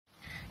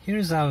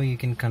Here's how you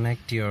can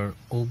connect your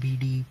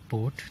OBD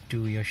port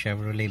to your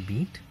Chevrolet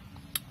Beat.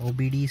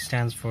 OBD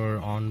stands for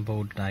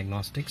Onboard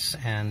Diagnostics,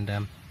 and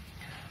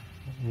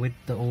with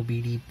the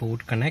OBD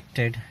port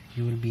connected,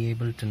 you will be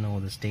able to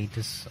know the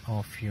status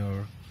of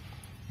your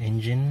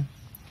engine,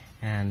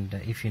 and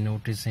if you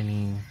notice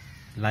any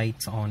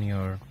lights on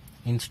your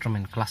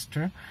instrument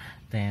cluster,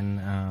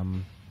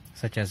 then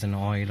such as an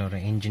oil or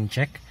an engine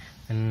check,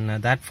 and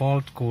that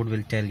fault code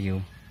will tell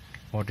you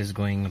what is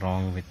going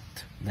wrong with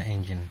the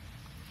engine.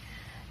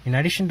 In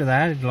addition to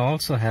that, it will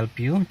also help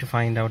you to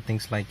find out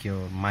things like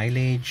your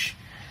mileage,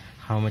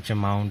 how much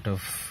amount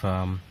of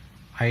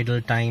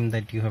idle time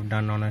that you have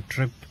done on a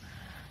trip,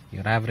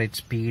 your average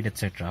speed,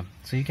 etc.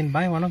 So you can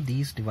buy one of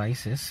these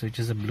devices, which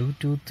is a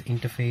Bluetooth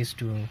interface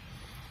to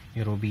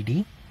your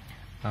OBD.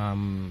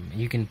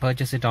 You can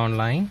purchase it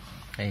online,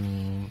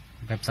 any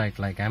website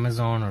like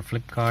Amazon or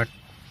Flipkart,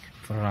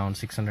 for around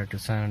 600 to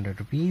 700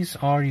 rupees,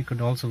 or you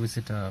could also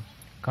visit a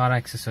car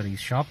accessories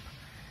shop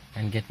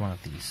and get one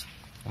of these.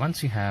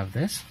 Once you have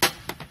this,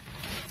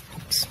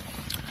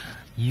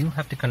 you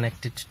have to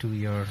connect it to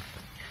your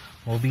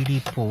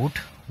OBD port,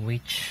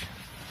 which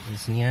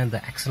is near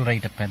the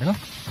accelerator pedal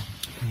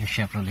in your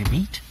Chevrolet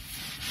Beat.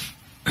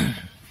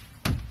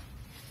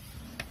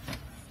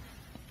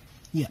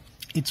 Yeah,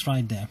 it's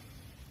right there.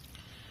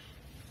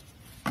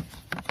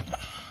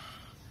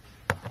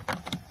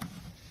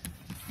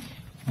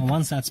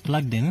 Once that's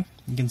plugged in,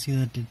 you can see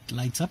that it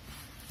lights up,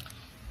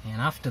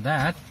 and after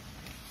that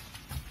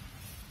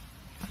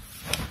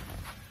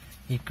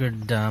you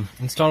could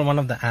install one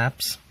of the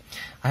apps.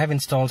 I have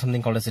installed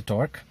something called as a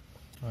Torque,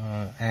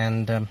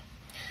 and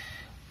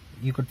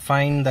you could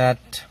find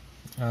that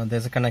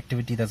there's a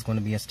connectivity that's going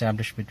to be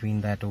established between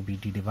that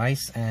OBD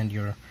device and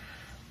your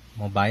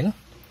mobile.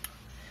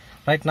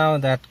 Right now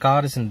that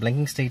car is in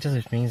blinking status,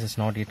 which means it's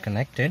not yet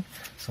connected.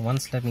 So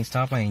once, let me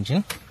start my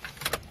engine.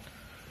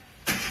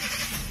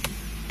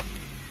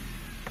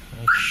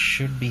 It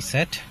should be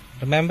set.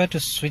 Remember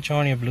to switch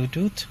on your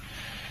Bluetooth.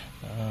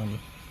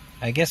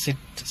 I guess it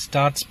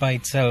starts by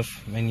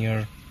itself when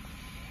you're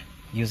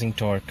using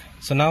Torque.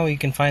 So now you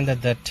can find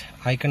that that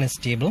icon is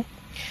stable.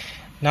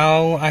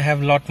 Now I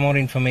have a lot more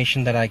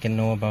information that I can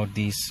know about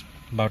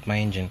my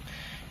engine.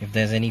 If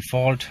there's any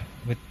fault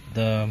with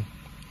the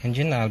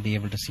engine, I'll be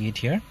able to see it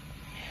here.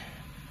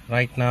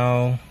 Right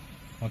now,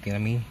 okay,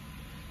 let me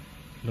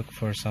look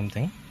for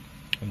something,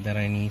 if there are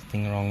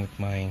anything wrong with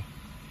my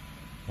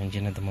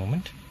engine at the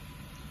moment.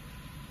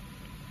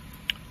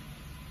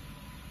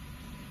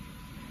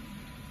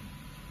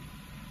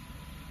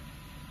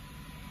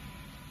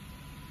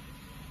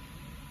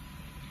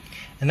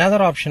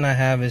 Another option I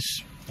have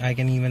is I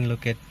can even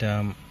look at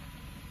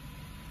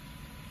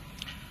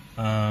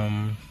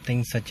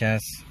things such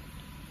as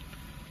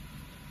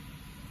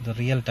the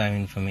real-time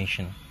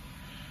information.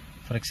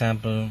 For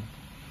example,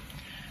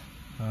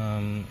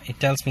 it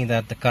tells me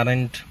that the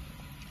current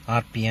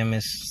RPM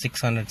is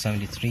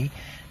 673,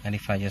 and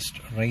if I just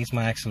raise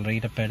my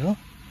accelerator pedal,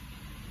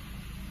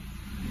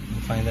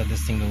 you find that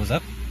this thing goes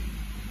up.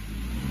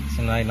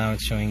 So right now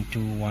it's showing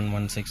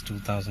 2116,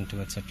 2002,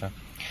 etc.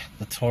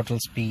 The throttle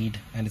speed,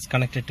 and it's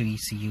connected to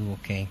ECU.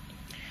 Okay,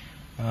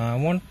 I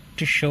want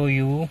to show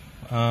you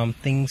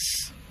things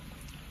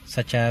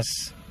such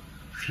as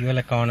fuel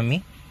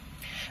economy.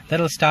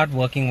 That'll start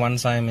working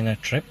once I'm in a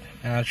trip,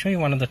 and I'll show you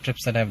one of the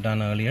trips that I've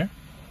done earlier.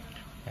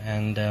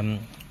 And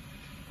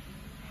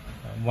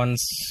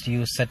once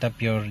you set up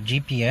your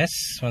GPS,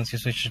 once you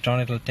switch it on,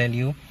 it'll tell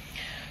you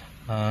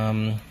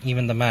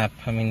even the map.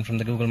 I mean, from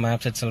the Google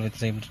Maps itself,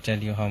 it's able to tell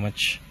you how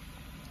much,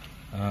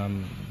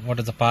 what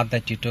is the path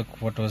that you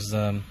took, what was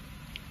the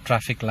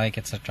traffic like,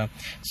 etc.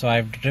 So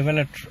I've driven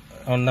it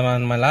on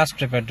my last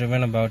trip. I've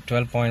driven about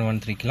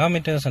 12.13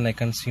 kilometers, and I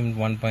consumed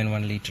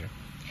 1.1 liter,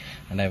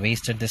 and I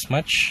wasted this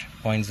much,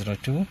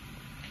 0.02,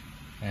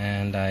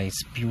 and I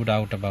spewed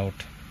out about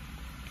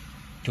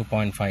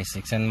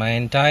 2.56, and my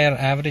entire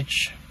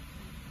average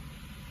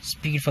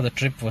speed for the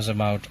trip was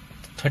about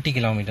 30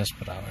 kilometers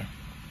per hour.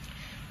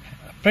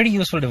 A pretty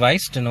useful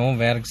device to know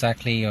where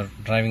exactly your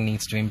driving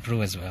needs to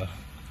improve as well.